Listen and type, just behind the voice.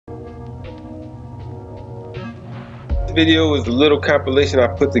video is a little compilation I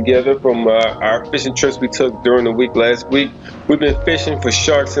put together from our fishing trips we took during the week last week. We've been fishing for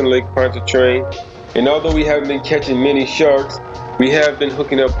sharks in Lake Pontchartrain, and although we haven't been catching many sharks, we have been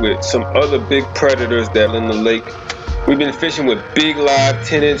hooking up with some other big predators that are in the lake. We've been fishing with big live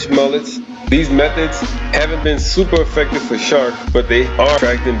 10-inch mullets. These methods haven't been super effective for sharks, but they are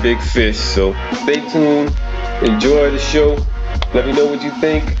attracting big fish. So stay tuned, enjoy the show. Let me know what you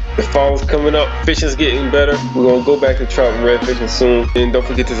think. The fall's coming up, fishing's getting better. We're gonna go back to trout and red fishing soon. And don't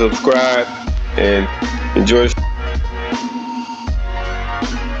forget to subscribe and enjoy the show.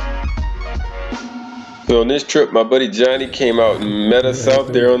 So on this trip, my buddy Johnny came out and met us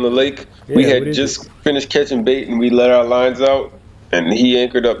out there on the lake. We had just finished catching bait and we let our lines out, and he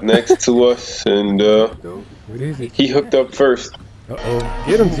anchored up next to us, and he hooked up first. Uh-oh.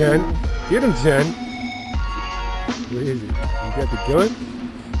 Get him, John. Get him, John. Where is it? You got the gun?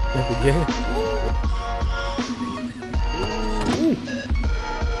 Got the gun? Ooh.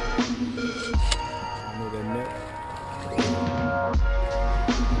 I know that net.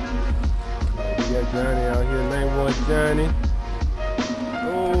 We got Johnny out here. Lane 1 Johnny.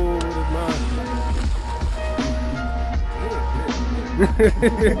 Oh, the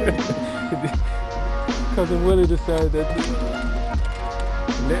Cousin Willie decided that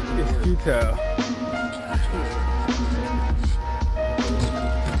the net is futile.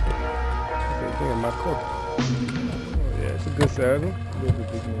 My cup. Oh, yeah, it's a good size one.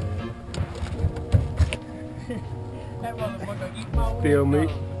 Still me.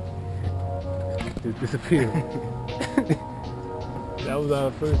 Just disappeared. That was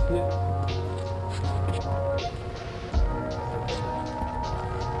our first hit.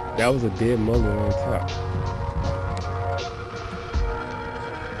 That was a dead mullet on top.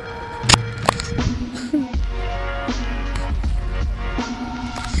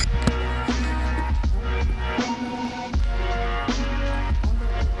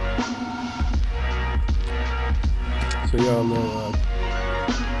 So y'all know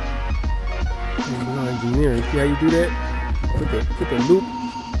engineering. See how you do that? Put the loop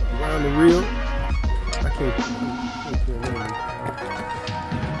around the reel. I can't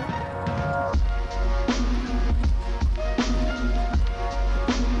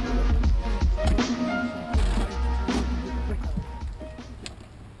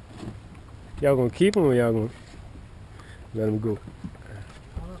Y'all gonna keep him or y'all gonna let him go?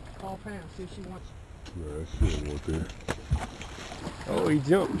 Call Pam, see if she wants. Yeah, she don't want that. Oh, he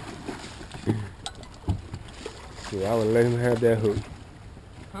jumped. See, I would let him have that hook.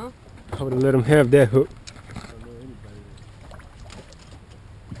 Huh? I would have let him have that hook.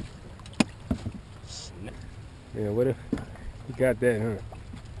 Yeah, what if he got that, huh?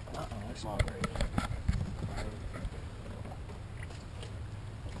 That's not right.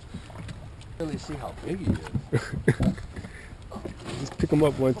 Really see how big he is. Just pick him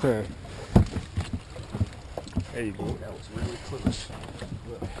up one time. There you go. Oh, that was really close.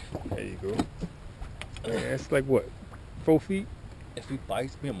 There you go. Man, that's like what? 4 feet? If he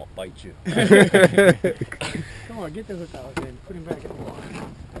bites me, I'm gonna bite you. Come on, get the hook out there and put him back in the water.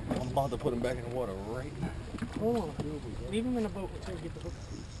 I'm about to put him back in the water right now. Hold on. Leave him in the boat until you get the hook.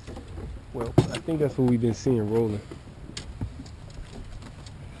 Well, I think that's what we've been seeing rolling.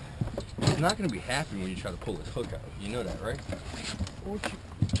 He's not gonna be happy when you try to pull his hook out. You know that, right?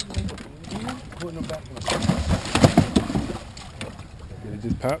 Putting him back in the water. Did it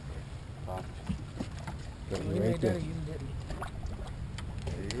just pop? Pop. Right there.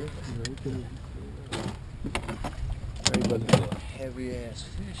 Heavy ass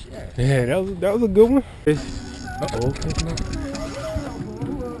fish, yeah. Yeah, that was a good one. Uh-oh.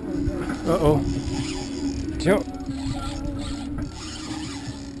 Uh-oh. Jump.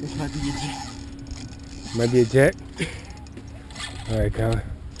 This might be a jack. Might be a jack. Alright, Colin.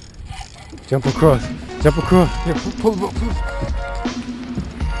 Jump across. Jump across. Yeah, pull him up, pull him up.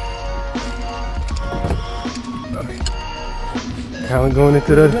 Colin going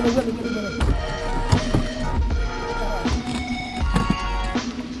into the...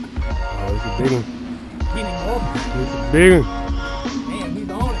 Oh, it's a big one. It's a big one. Man, he's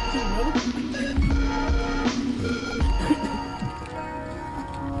on it too, brother.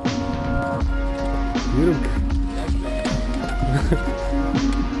 Get him.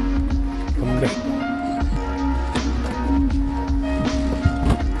 Come back.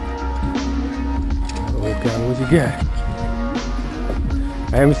 Oh, God, what you got?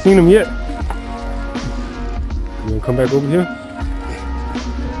 I haven't seen him yet. You wanna come back over here?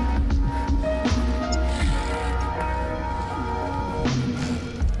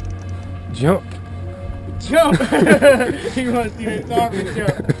 Jump. Jump! He wants to see the target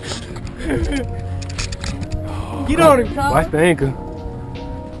jump. Get on him, Kyle. Watch the anchor.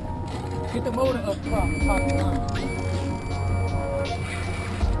 Get the motor up top.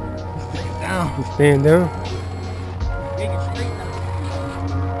 Down. He's staying down. Take it straight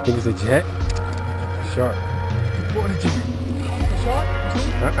down. Think it's a jet? Shark. What a jet. A shark?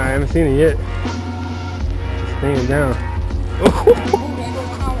 I haven't seen it yet. He's staying down. Oh, there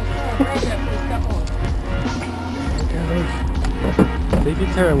goes Kyle. Grab that fish. Step on. Take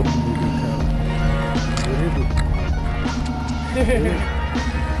your time. What is it?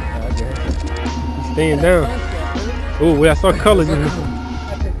 He's staying down. Oh, wait, I saw colors in it.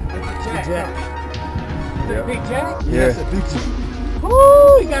 That's a jack. Yeah. Big jack? Yeah. That's a big jack.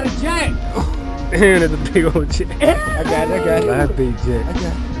 Ooh, you got a jack. And it's a big old jet. I got it. That big jet. I got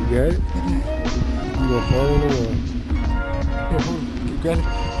it. You got it? You gonna fall in the water. You got it?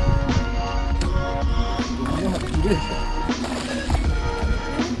 You don't have to do this.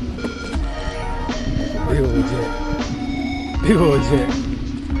 Big old jet. Big old jet.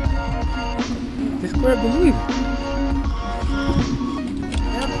 Just grab the leaf.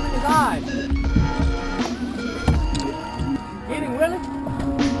 Have him in his eyes. Get him, Willie.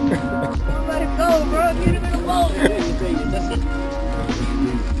 Don't let it go, bro. Get him in the boat. That's it.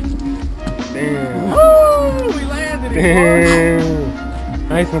 Damn. Woo! We landed it, boy. Damn.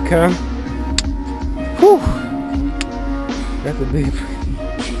 Nice one, Kyle. Whew. That's a big.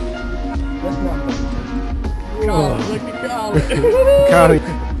 That's not bad. Oh. Look at Kyle.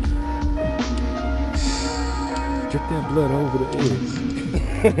 Drip that blood over the edge.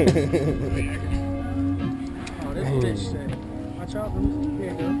 Oh, this fish said. Watch out, Bruce.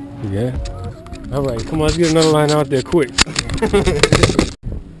 There you go. Yeah. All right, come on, let's get another line out there quick.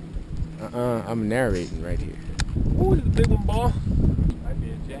 I'm narrating right here. Ooh, this is a big one, ball. Might be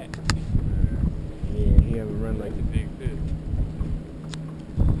a jack. Yeah, he haven't run like A big fish.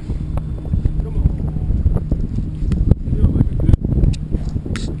 Come on. Feel like a good.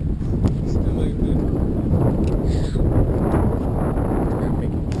 Still like a good.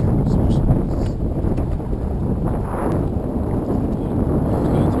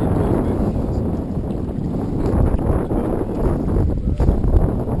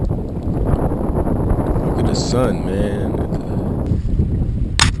 Look at the sun, man.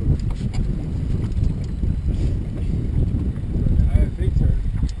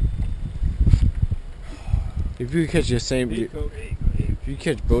 If you catch your same, if you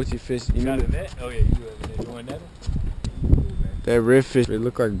catch both your fish, you know Got a net? Oh, yeah, you have a net. You want that? that redfish, it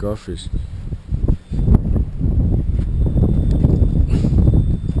look like garfish.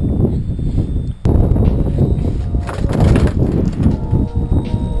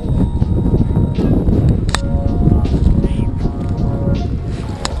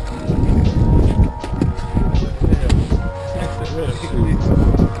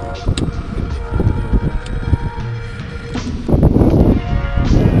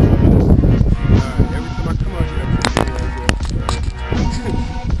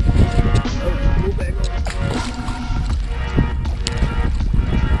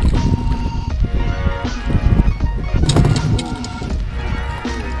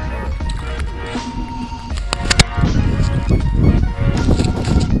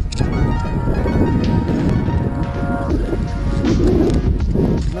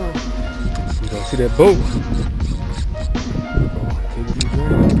 See that boat?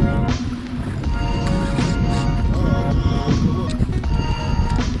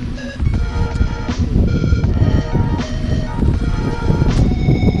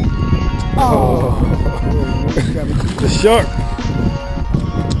 Oh, the shark.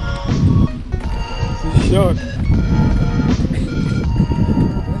 The shark.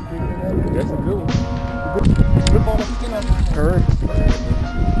 That's a good one. Rip all the skin off. Turn.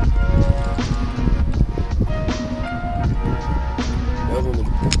 That was on the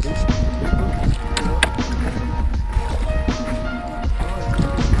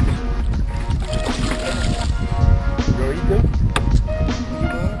Go eat them.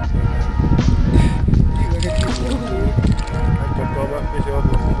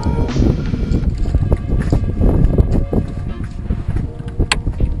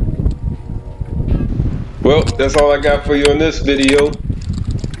 Well, that's all I got for you on this video.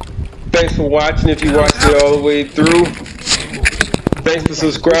 Thanks for watching if you watched it all the way through. Thanks for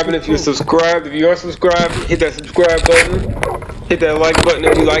subscribing if you're subscribed. If you aren't subscribed, hit that subscribe button. Hit that like button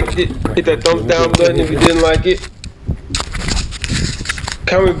if you liked it. Hit that thumbs down button if you didn't like it.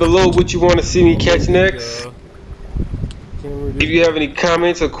 Comment below what you want to see me catch next. If you have any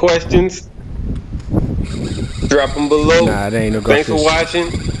comments or questions, drop them below. Nah, there ain't no Thanks for garfish.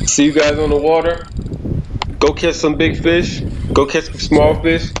 watching. See you guys on the water. Go catch some big fish. Go catch some small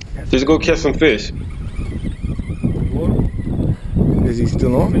fish. Just go catch some fish. Is he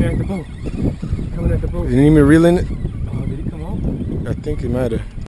still on? Coming at the boat. Coming at the boat. Didn't even reel in it? Oh, did he come on? I think he might have.